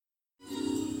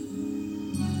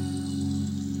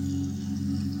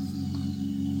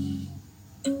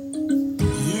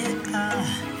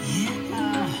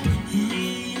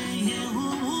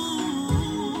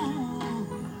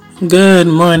Good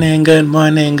morning, good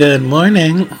morning, good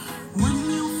morning.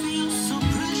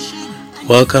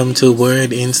 Welcome to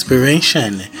Word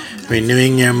Inspiration,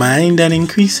 renewing your mind and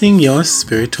increasing your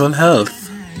spiritual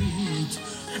health.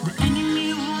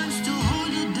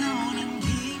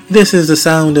 This is the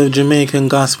sound of Jamaican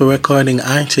Gospel Recording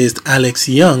Artist Alex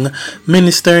Young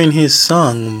ministering his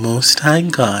song, Most High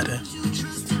God.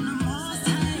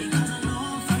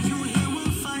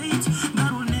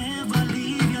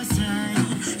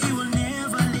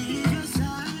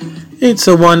 It's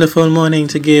a wonderful morning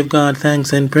to give God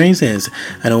thanks and praises,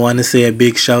 and I want to say a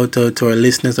big shout out to our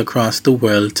listeners across the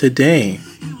world today.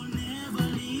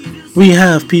 We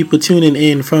have people tuning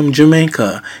in from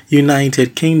Jamaica,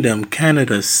 United Kingdom,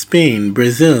 Canada, Spain,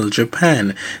 Brazil,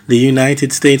 Japan, the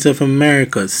United States of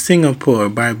America, Singapore,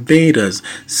 Barbados,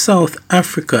 South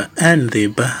Africa, and the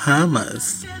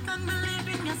Bahamas.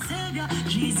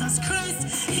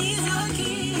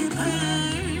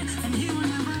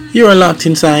 You are locked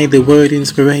inside the Word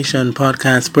Inspiration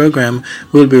podcast program.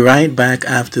 We'll be right back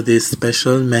after this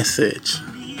special message.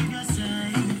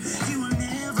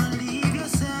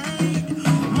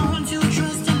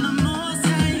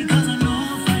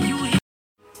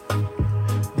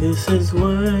 This is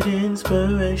Word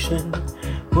Inspiration,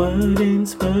 Word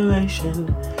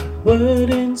Inspiration, Word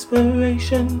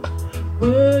Inspiration,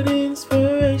 Word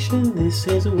Inspiration. This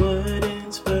is Word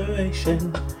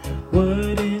Inspiration,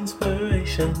 Word Inspiration.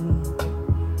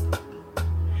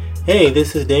 Hey,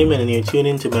 this is Damon and you're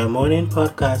tuning to my morning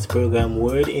podcast program,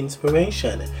 Word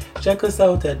Inspiration. Check us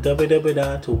out at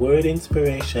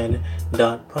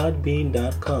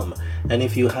www.wordinspiration.podbean.com. And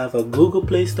if you have a Google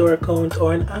Play Store account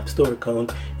or an App Store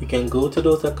account, you can go to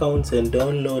those accounts and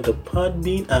download the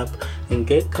Podbean app and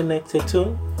get connected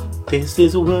to This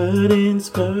is Word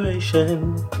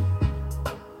Inspiration.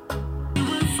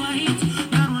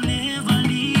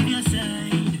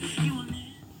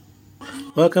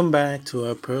 Welcome back to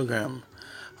our program.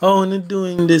 How are you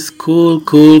doing this cool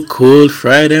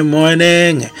Friday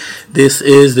morning? This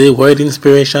is the Word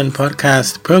Inspiration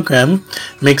podcast program.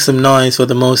 Make some noise for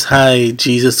the Most High,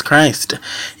 Jesus Christ.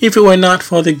 If it were not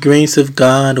for the grace of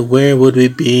God, where would we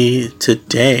be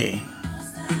today?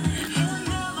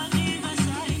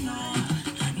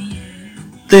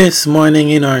 This morning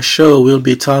in our show, we'll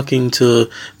be talking to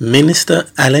Minister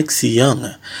Alex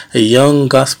Young, a young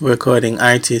gospel recording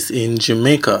artist in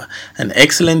Jamaica, an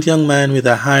excellent young man with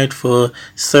a heart for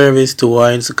service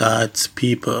towards God's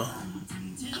people.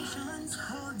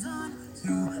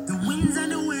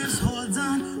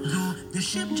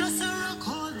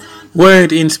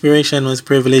 Word Inspiration was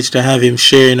privileged to have him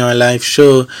share in our live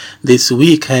show this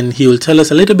week, and he will tell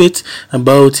us a little bit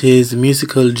about his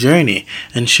musical journey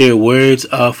and share words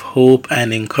of hope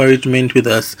and encouragement with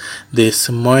us this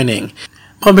morning.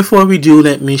 But before we do,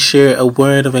 let me share a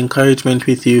word of encouragement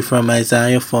with you from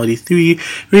Isaiah 43,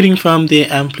 reading from the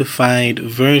Amplified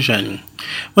Version.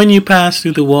 When you pass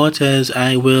through the waters,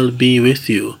 I will be with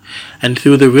you, and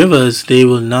through the rivers, they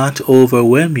will not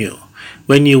overwhelm you.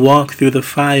 When you walk through the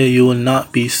fire, you will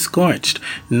not be scorched,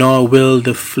 nor will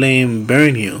the flame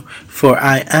burn you. For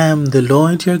I am the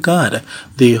Lord your God,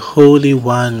 the Holy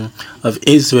One of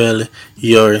Israel,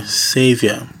 your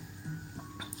Savior.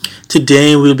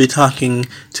 Today we'll be talking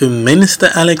to Minister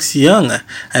Alex Young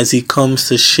as he comes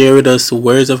to share with us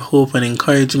words of hope and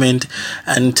encouragement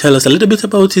and tell us a little bit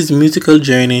about his musical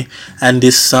journey and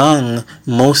this song,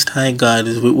 Most High God,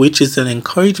 which is an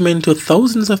encouragement to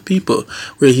thousands of people,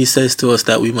 where he says to us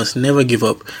that we must never give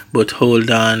up but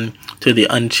hold on to the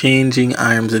unchanging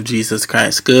arms of Jesus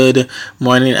Christ. Good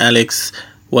morning, Alex.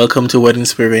 Welcome to Word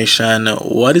Inspiration.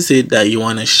 What is it that you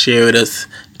want to share with us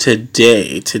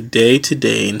today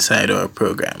inside our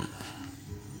program?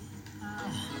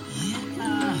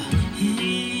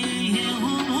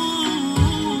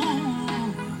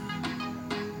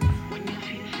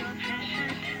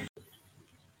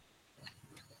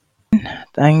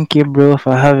 Thank you, bro,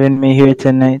 for having me here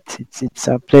tonight. It's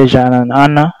a pleasure and an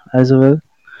honor as well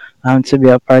to be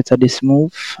a part of this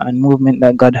movement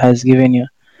that God has given you.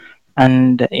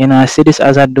 And, I see this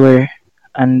as a door.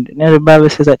 And, the Bible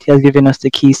says that He has given us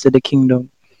the keys to the kingdom.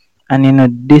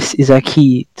 And, this is a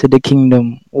key to the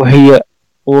kingdom where you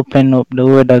open up the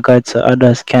word of God so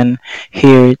others can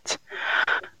hear it.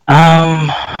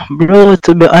 Bro,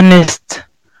 to be honest,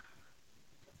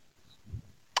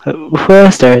 before I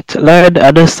start, Lord,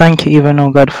 I just thank you even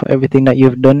now, God, for everything that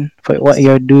you've done, for what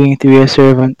you're doing through your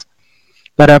servant.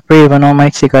 God, I pray even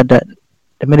Almighty God that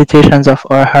the meditations of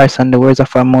our hearts and the words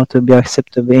of our mouth will be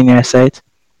acceptable in your sight.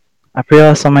 I pray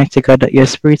also, Almighty God, that your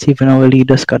Spirit even will lead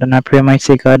us, God. And I pray,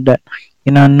 Almighty God, that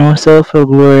No self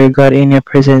glory, God, in your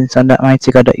presence, and that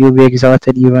mighty God, that you be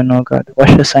exalted, even now, God.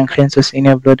 Wash us and cleanse us in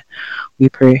your blood, we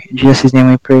pray. In Jesus' name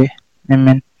we pray.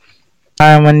 Amen.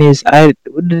 Harmonies, I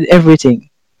did everything.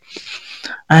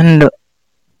 And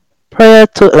prior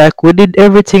to, like, we did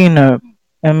everything in a,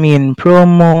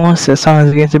 promos, the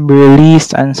songs are going to be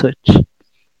released and such.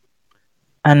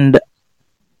 And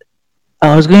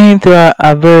I was going through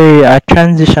a very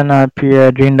transitional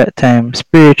period during that time,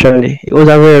 spiritually. It was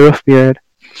a very rough period.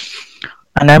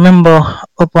 And I remember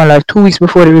upon like 2 weeks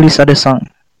before the release of the song,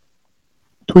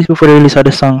 2 weeks before the release of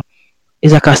the song,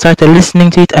 it's like I started listening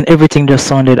to it and everything just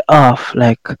sounded off.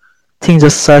 Like things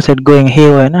just started going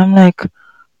haywire. And I'm like,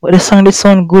 well, the song did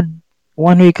sound good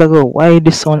 1 week ago. Why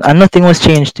this sound? And nothing was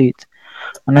changed to it.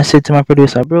 And I said to my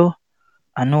producer, bro,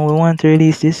 I know we want to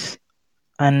release this.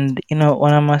 And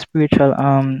one of my spiritual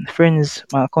friends,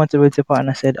 my accountability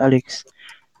partner, said, Alex,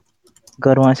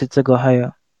 God wants it to go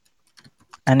higher.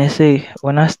 And I say,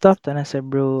 when I stopped and I said,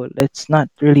 bro, let's not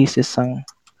release this song.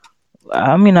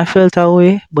 I felt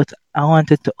away, but I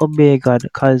wanted to obey God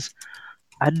because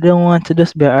I don't want to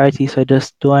just be an artist or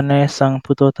just do a nice song,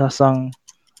 put out a song,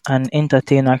 and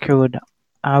entertain a crowd.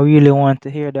 I really want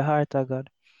to hear the heart of God.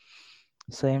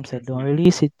 So him said, don't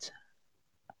release it.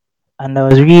 And I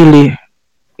was really,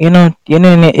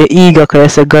 eager because I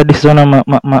said, God, this is one of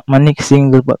my next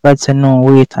single. But God said, no,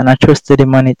 wait. And I trusted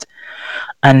him on it.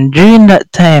 And during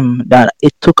that time, that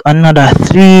it took another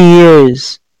 3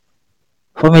 years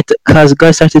for me to, because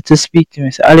God started to speak to me.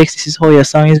 Say, Alex, this is how your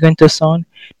song is going to sound.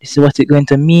 This is what it's going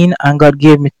to mean. And God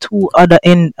gave me 2 other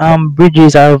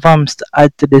bridges or vamps to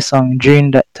add to the song during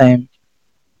that time.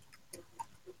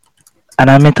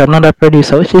 And I met another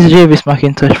producer, which is Jarvis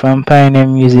McIntosh from Pioneer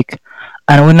Music.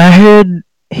 And when I heard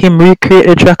him recreate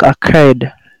the track, I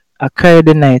cried. I cried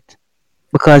the night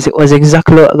because it was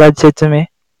exactly what God said to me.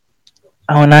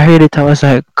 And when I heard it, I was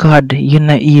like, God, you're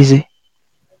not easy.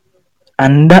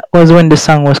 And that was when the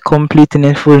song was complete in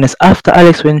its fullness. After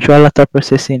Alex went through a lot of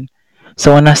processing.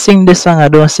 So when I sing the song, I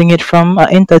don't sing it from an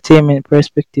entertainment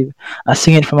perspective. I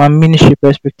sing it from a ministry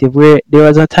perspective. Where there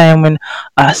was a time when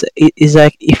it's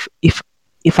like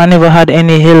if I never had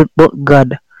any help but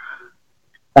God,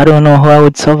 I don't know how I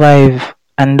would survive.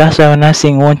 And that's why when I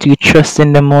sing, won't you trust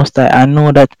in the Most High? I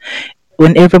know that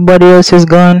when everybody else is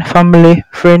gone, family,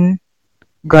 friend,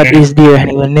 God is there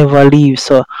and He will never leave.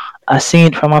 So I sing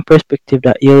it from a perspective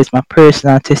that here is my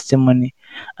personal testimony.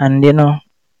 And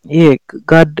yeah,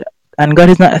 God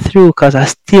is not through because I'm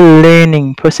still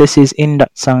learning processes in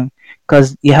that song.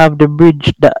 Because you have the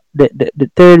bridge,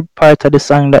 the third part of the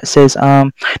song that says,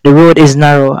 the road is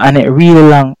narrow and it really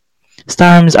long.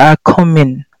 Storms are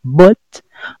coming, but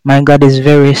my God is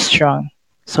very strong.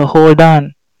 So hold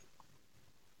on.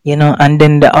 And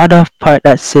then the other part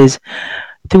that says,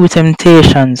 through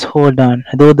temptations, hold on.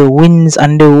 Though the winds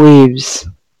and the waves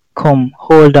come,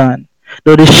 hold on.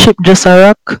 Though the ship just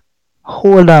a rock,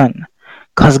 hold on.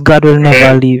 Because God will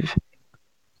never leave.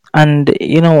 And,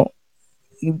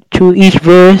 through each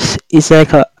verse, it's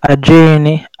like a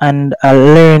journey, and I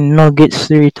learn nuggets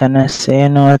through it, and I say, you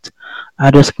know what, I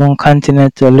just gonna continue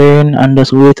to learn and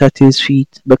just wait at His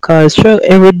feet. Because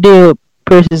every day,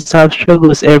 persons have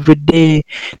struggles every day.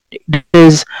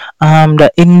 There's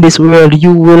that in this world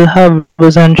you will have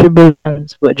troubles and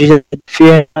tribulations, but Jesus said,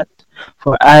 fear not,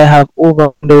 for I have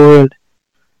overcome the world.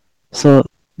 So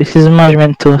this is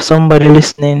management to somebody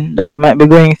listening that might be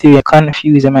going through, you're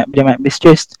confused, they might be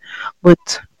stressed,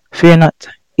 but fear not.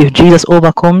 If Jesus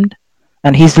overcome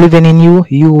and He's living in you,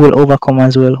 you will overcome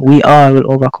as well. We all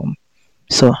will overcome.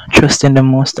 So trust in the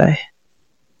Most High.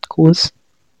 Cool.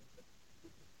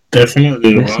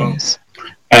 Definitely. Blessings.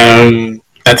 Wow.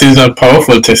 That is a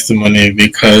powerful testimony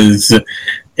because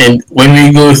when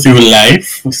we go through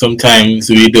life, sometimes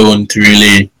we don't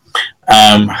really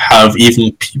have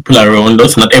even people around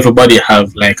us. Not everybody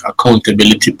have like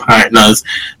accountability partners.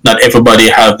 Not everybody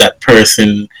have that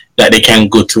person that they can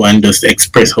go to and just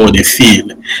express how they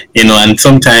feel. And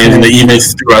sometimes even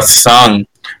through a song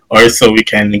or so we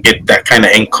can get that kind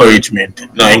of encouragement.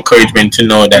 Encouragement to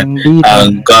know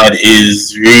that God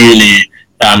is really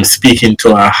speaking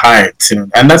to our hearts.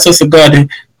 And that's also God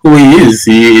who He is.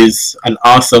 He is an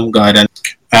awesome God,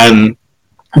 and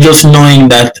just knowing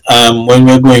that when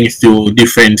we're going through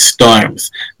different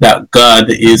storms, that God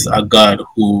is a God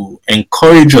who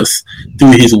encourages us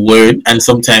through His word, and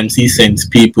sometimes He sends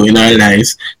people in our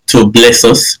lives to bless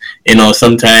us.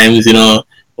 Sometimes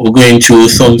we're going through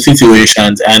some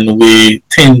situations, and we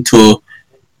tend to.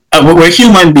 We're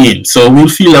human beings, so we'll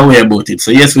feel a way about it.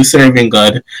 So yes, we're serving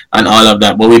God and all of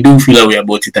that, but we do feel a way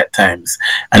about it at times.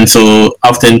 And so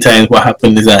oftentimes what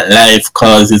happens is that life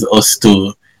causes us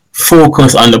to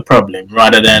focus on the problem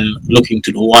rather than looking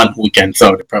to the one who can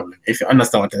solve the problem. If you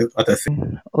understand what I say.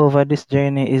 Over this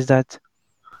journey is that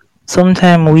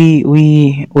sometimes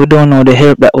we don't know the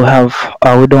help that we have,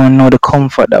 or we don't know the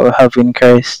comfort that we have in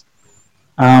Christ.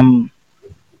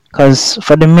 Because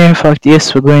for the mere fact,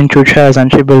 yes, we're going through trials and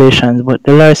tribulations, but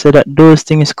the Lord said that those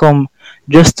things come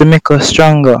just to make us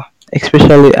stronger.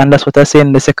 Especially, and that's what I say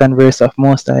in the second verse of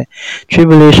Most High.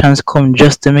 Tribulations come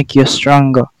just to make you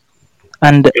stronger.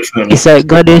 And Definitely. it's like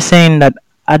God is saying that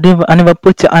I never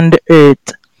put you on the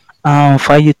earth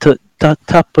for you to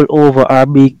topple over or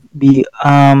be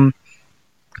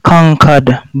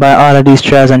conquered by all of these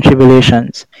trials and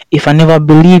tribulations. If I never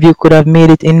believe you could have made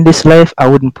it in this life, I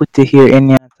wouldn't put you here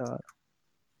any at all.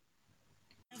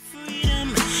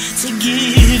 Freedom to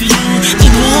give you the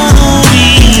glory.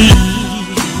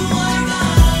 You are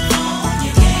God.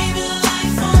 You gave your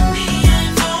life for me. I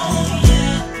know,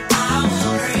 yeah. I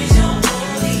will praise your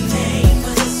holy name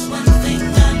for this one thing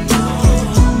I know.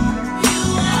 You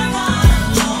are God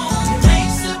alone,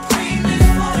 reign supreme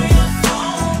before your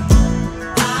throne.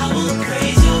 I will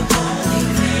praise your holy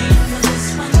name for this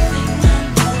one thing I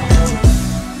know.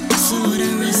 So would I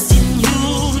rest in you,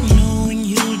 knowing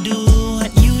you do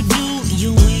what you do.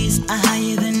 Your ways are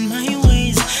higher than my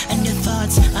ways, and your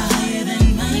thoughts are higher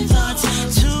than my thoughts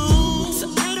too. So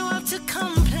I don't have to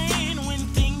complain when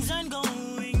things aren't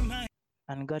going my.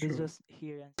 And God is just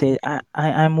here and say,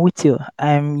 I'm with you.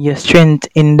 I'm your strength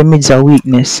in the midst of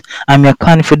weakness. I'm your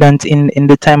confidence in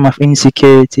the time of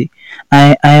insecurity.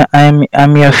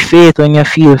 I'm your faith when you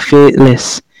feel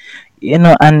faithless.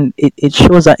 And it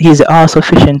shows that he's the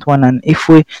all-sufficient one. And if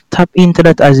we tap into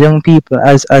that as young people,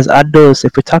 as adults,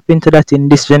 if we tap into that in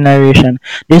this generation,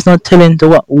 there's no telling to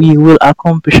what we will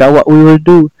accomplish or what we will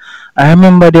do. I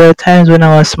remember there were times when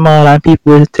I was small and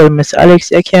people would tell me, Alex,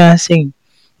 you can't sing,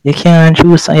 you can't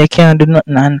choose, and you can't do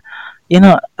nothing. And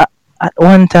at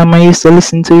one time I used to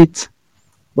listen to it,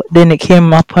 but then it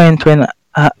came a point when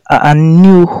I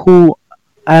knew who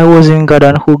I was in God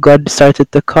and who God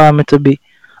started to call me to be.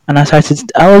 And I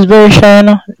was very shy,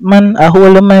 man. I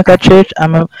hold the mic at church. I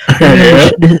mean,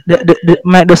 the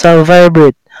mic does have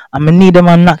vibrate. I need them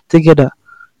and knock together.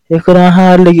 They couldn't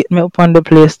hardly get me up on the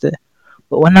place there.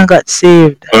 But when I got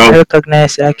saved, I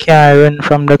recognized I can't run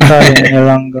from the calling any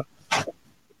longer.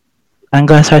 And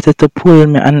God started to pull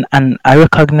me, and I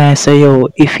recognized, say, yo,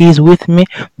 if He's with me,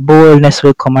 boldness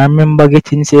will come. I remember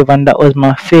getting saved, and that was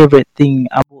my favorite thing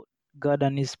about God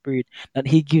and His Spirit, that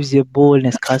He gives you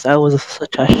boldness, because I was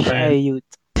such a shy Right. youth.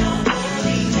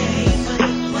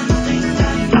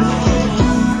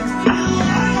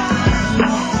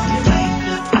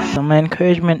 So my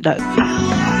encouragement that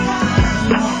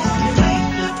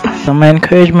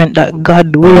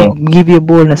God will give you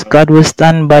boldness, God will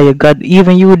stand by you. God,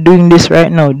 even you doing this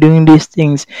right now, doing these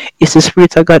things, it's the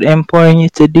Spirit of God empowering you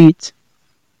to do it.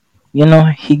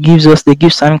 He gives us the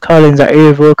gifts and callings are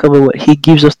irrevocable, but He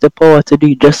gives us the power to do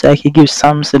it, just like He gives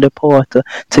Samson the power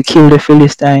to kill the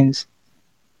Philistines.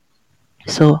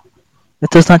 So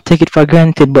let us not take it for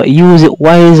granted, but use it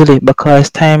wisely, because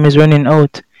time is running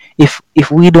out. If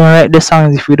we don't write the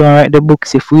songs, if we don't write the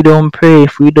books, if we don't pray,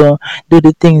 if we don't do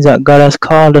the things that God has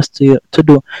called us to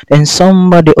do, then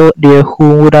somebody out there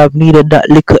who would have needed that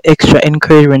little extra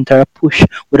encouragement or push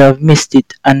would have missed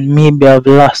it and maybe have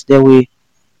lost their way.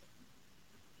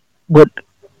 But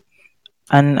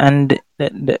and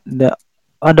the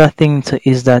other thing too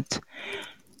is that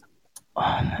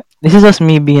this is just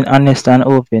me being honest and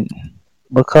open,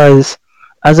 because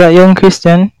as a young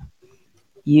Christian,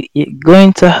 you're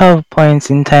going to have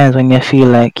points in times when you feel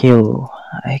like, yo,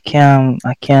 I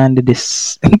can't do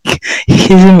this. You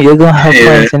see me? You're gonna have Yeah.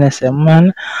 points and I say,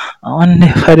 man, I wonder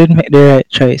if I didn't make the right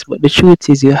choice. But the truth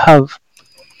is, you have.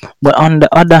 But on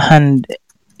the other hand,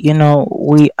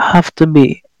 we have to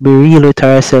be real with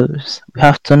ourselves. We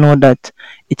have to know that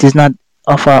it is not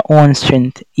of our own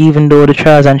strength. Even though the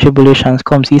trials and tribulations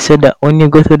comes, He said that when you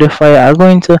go through the fire, I'm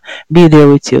going to be there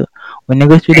with you. When you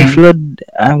go through the flood,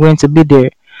 I'm going to be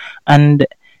there. And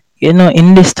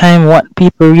in this time, what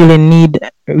people really need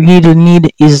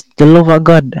is the love of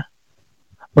God.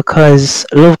 Because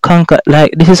love conquers.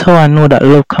 Like, this is how I know that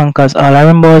love conquers all. I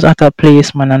remember I was at a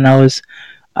place, man, and I was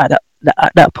at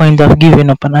that point of giving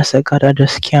up, and I said, God, I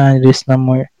just can't do this no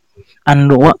more.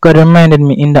 And what God reminded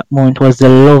me in that moment was the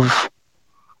love,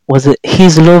 was it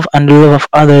His love and the love of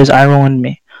others around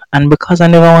me. And because I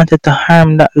never wanted to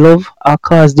harm that love or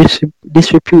cause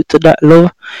disrepute to that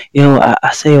love, I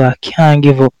say, I can't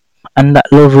give up. And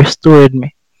that love restored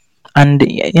me. And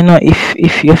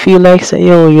if you feel like say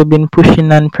yo, you've been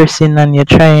pushing and pressing and you're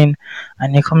trying,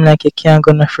 and you come like you can't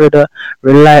go no further,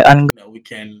 rely on that we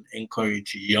can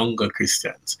encourage younger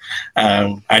Christians.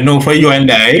 I know for you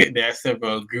and I, there are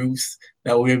several groups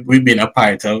that we've been a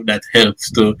part of that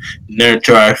helps to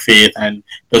nurture our faith and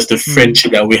just the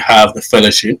friendship that we have, the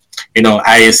fellowship.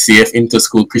 ISCF,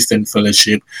 Interschool Christian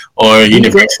Fellowship, or big up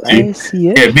university.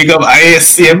 ISCF, Yeah, big up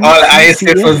ISCF, all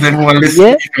ISCFers UCCF. that want to listen,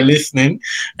 Yeah, if you're listening,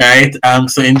 right?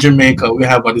 So in Jamaica, we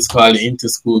have what is called the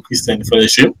Interschool Christian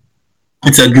Fellowship.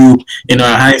 It's a group in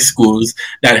our high schools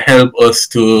that help us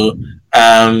to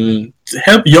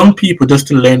help young people just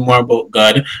to learn more about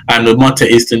God. And the motto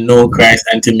is to know Christ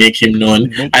and to make Him known.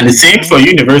 make And the him same for known.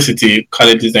 university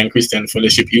colleges and Christian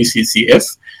Fellowship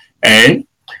UCCF. And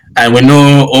and we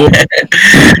know,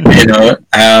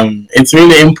 it's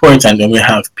really important when we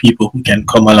have people who can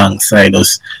come alongside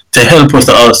us to help us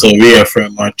to also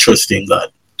reaffirm our trust in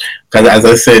God. Because as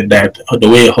I said, that the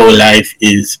way whole life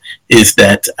is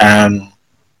that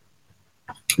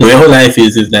the way whole life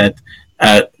is that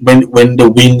when the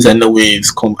winds and the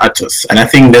waves come at us, and I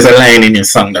think there's a line in your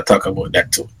song that talk about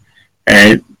that too,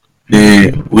 right?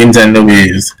 The winds and the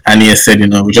waves, and he said,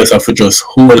 we just have to just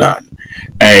hold on,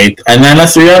 right? And then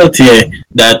that's the reality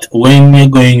that when you're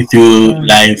going through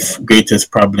life greatest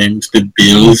problems, the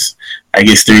bills, I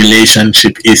guess the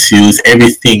relationship issues,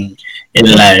 everything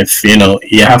in life,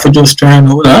 you have to just try and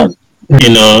hold on, That's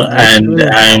and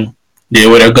true. the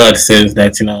word of God says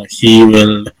that He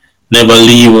will never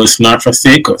leave us nor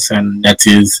forsake us, and that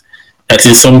is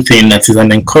something that is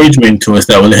an encouragement to us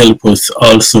that will help us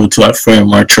also to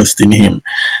affirm our trust in Him.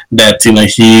 That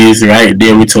He is right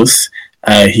there with us.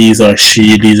 He's our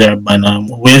shield. He's our banner.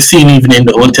 We're seeing even in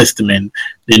the Old Testament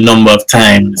the number of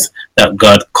times that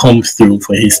God comes through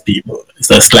for His people. It's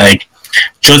just like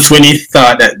just when He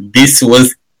thought that this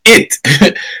was it,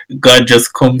 God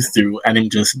just comes through and Him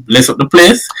just bless up the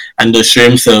place and just show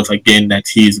Himself again that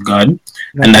He is God, and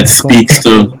God that is speaks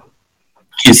comfortable. to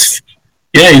His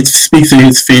it speaks to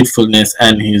His faithfulness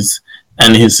and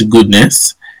His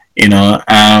goodness, and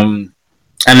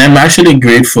I'm actually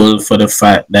grateful for the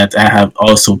fact that I have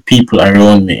also people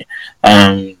around me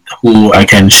who I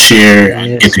can share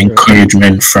and Yes, get bro.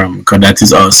 encouragement from, because that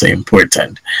is also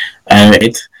important.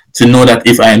 And to know that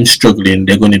if I am struggling,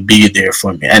 they're going to be there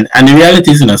for me. And the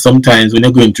reality is, sometimes when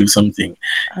you're going through something,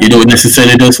 you don't And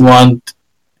necessarily just want.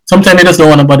 Sometimes you just don't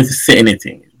want nobody to say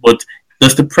anything, but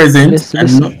just the presence and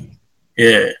listen,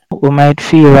 yeah, we might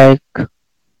feel like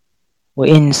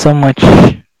we're in so much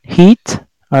heat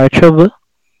or trouble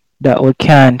that we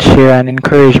can't share an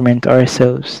encouragement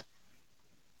ourselves.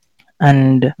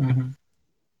 And mm-hmm.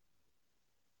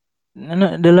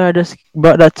 the Lord just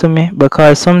brought that to me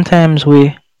because sometimes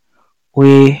we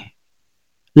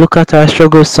look at our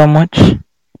struggles so much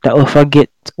that we forget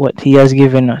what He has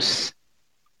given us.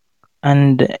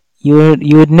 And you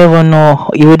would never know.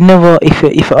 You would never,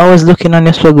 if I was looking on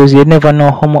your struggles, you'd never know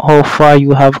how far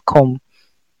you have come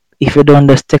if you don't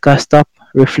just take a stop,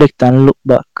 reflect, and look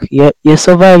back. You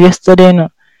survived yesterday, no?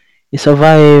 You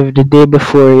survived the day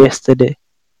before yesterday,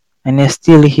 and you're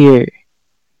still here,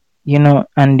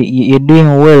 and you're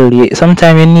doing well.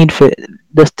 Sometimes you need to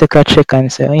just take a check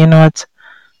and say, you know what?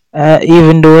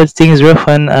 Even though things rough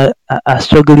and are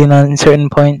struggling on certain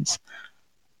points,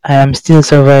 I am still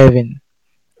surviving.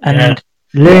 Yeah, And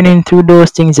learning through those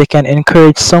things, you can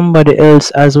encourage somebody else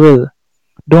as well.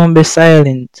 Don't be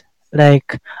silent.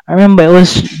 Like, I remember I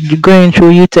was going through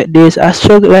youth tech days. I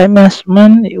struggle like man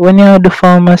when you do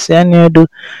pharmacy and you do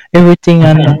everything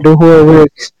and the whole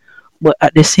works. But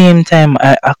at the same time,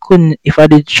 I couldn't. If I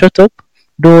did shut up,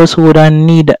 those who would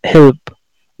need help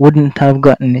wouldn't have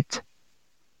gotten it.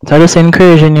 So I just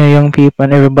encouraging you, young people,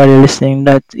 and everybody listening,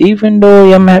 that even though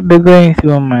you might be going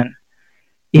through, man,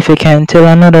 if you can tell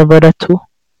another brother too,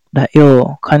 that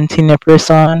yo continue press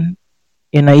on,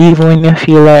 even when you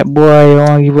feel like boy you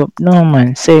won't give up. No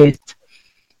man, say it.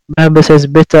 Bible says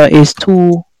better is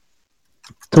two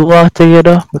to walk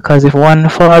together because if one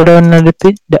fall down in the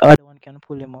pit, the other one can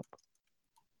pull him up.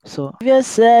 So if your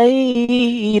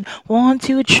side, won't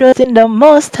you trust in the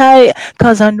most high?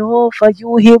 Cause I know for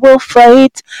you he will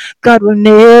fight. God will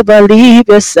never leave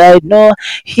your side. No,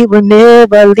 he will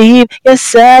never leave your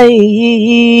side.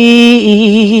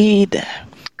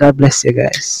 God bless you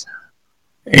guys.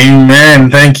 Amen.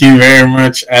 Thank you very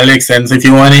much, Alex. And so if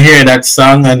you want to hear that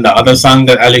song and the other song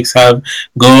that Alex have,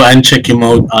 go and check him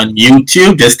out on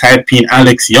YouTube. Just type in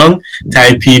Alex Young,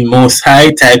 type in Most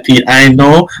High, type in I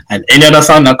Know, and any other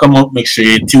song that come up, make sure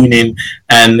you tune in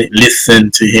and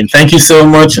listen to him. Thank you so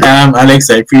much,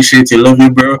 Alex. I appreciate you. Love you,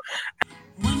 bro.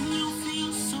 When you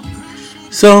feel so precious.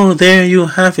 So there you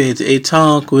have it, a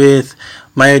talk with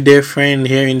my dear friend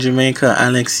here in Jamaica,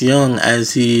 Alex Young,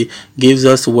 as he gives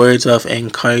us words of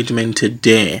encouragement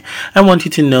today. I want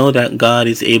you to know that God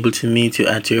is able to meet you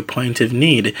at your point of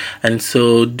need, and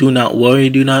so do not worry,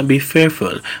 do not be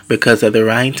fearful, because at the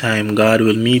right time God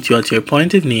will meet you at your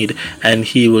point of need and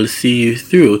he will see you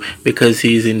through, because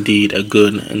he is indeed a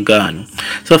good God.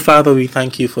 So Father, we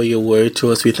thank you for your word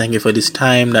to us. We thank you for this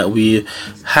time that we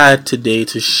had today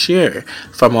to share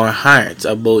from our hearts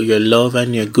about your love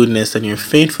and your goodness and your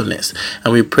faithfulness.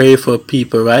 And we pray for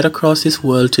people right across this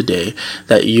world today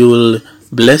that you will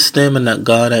bless them, and that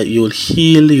God, that you'll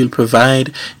heal, you'll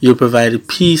provide the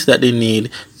peace that they need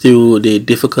through the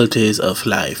difficulties of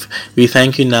life. We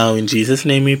thank you now, in Jesus'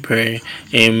 name we pray.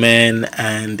 Amen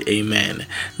and amen.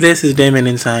 This is Damon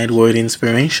Inside Word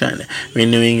Inspiration,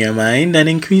 renewing your mind and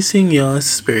increasing your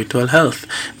spiritual health.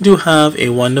 Do have a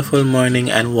wonderful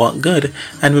morning and walk good.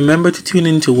 And remember to tune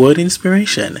into Word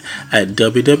Inspiration at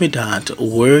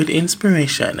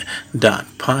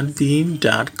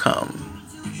www.wordinspiration.podbean.com.